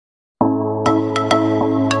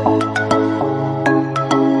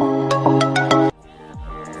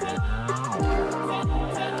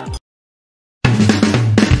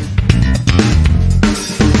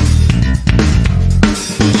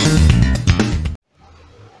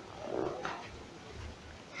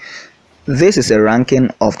This is a ranking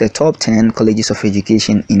of the top 10 colleges of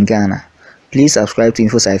education in Ghana. Please subscribe to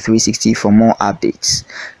InfoSite 360 for more updates.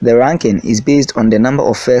 The ranking is based on the number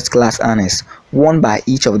of first-class honors won by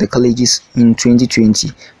each of the colleges in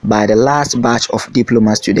 2020 by the last batch of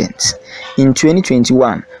diploma students. In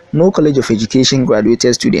 2021, no college of education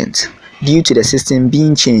graduated students due to the system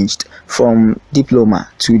being changed from diploma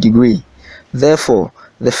to degree. Therefore,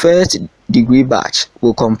 the first degree batch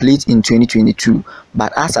will complete in 2022,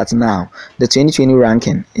 but as at now, the 2020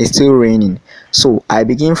 ranking is still reigning, so I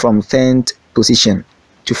begin from 10th position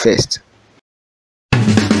to first.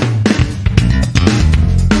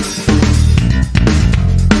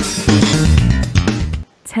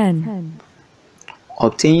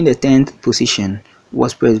 Obtaining the 10th position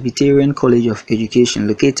was Presbyterian College of Education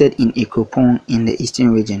located in Ekropon in the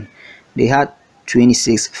Eastern Region. They had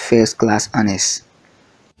 26 first-class honors.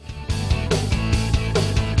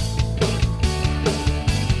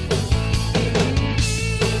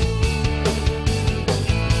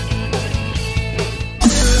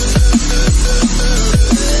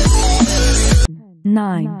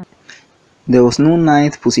 There was no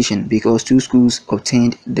 9th position because two schools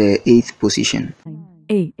obtained the 8th position.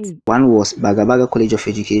 One was Bagabaga College of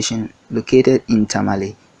Education located in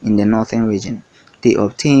Tamale in the Northern Region. They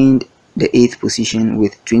obtained the 8th position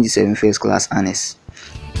with 27 first-class honors.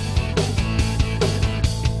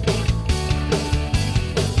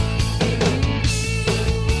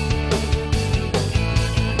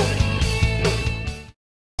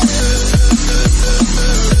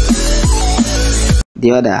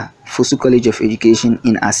 The other, Fosu College of Education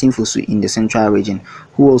in Asinfosu in the Central Region,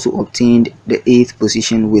 who also obtained the 8th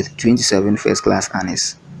position with 27 first-class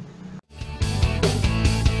honors.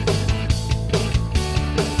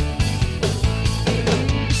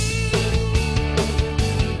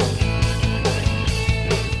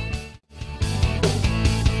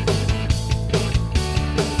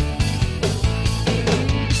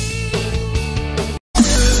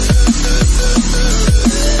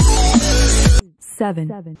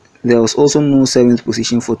 There was also no 7th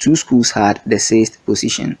position for two schools had the 6th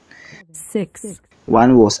position.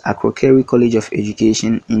 One was Akrokeri College of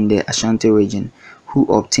Education in the Ashanti region, who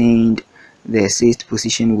obtained the 6th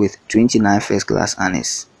position with 29 first-class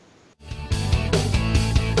honors.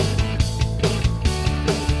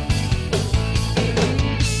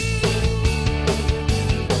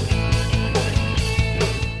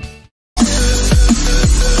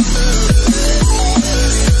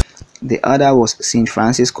 The other was St.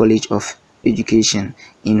 Francis College of Education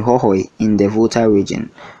in Hohoi in the Volta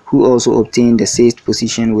region, who also obtained the 6th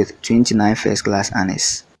position with 29 first-class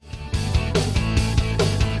honors.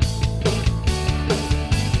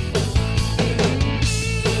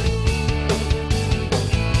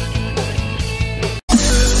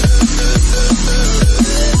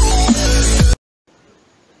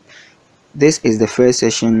 This is the first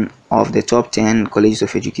session of the top 10 colleges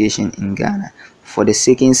of education in Ghana. For the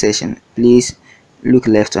second session, please look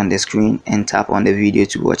left on the screen and tap on the video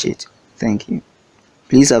to watch it. Thank you.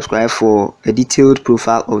 Please subscribe for a detailed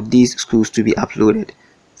profile of these schools to be uploaded.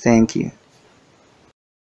 Thank you.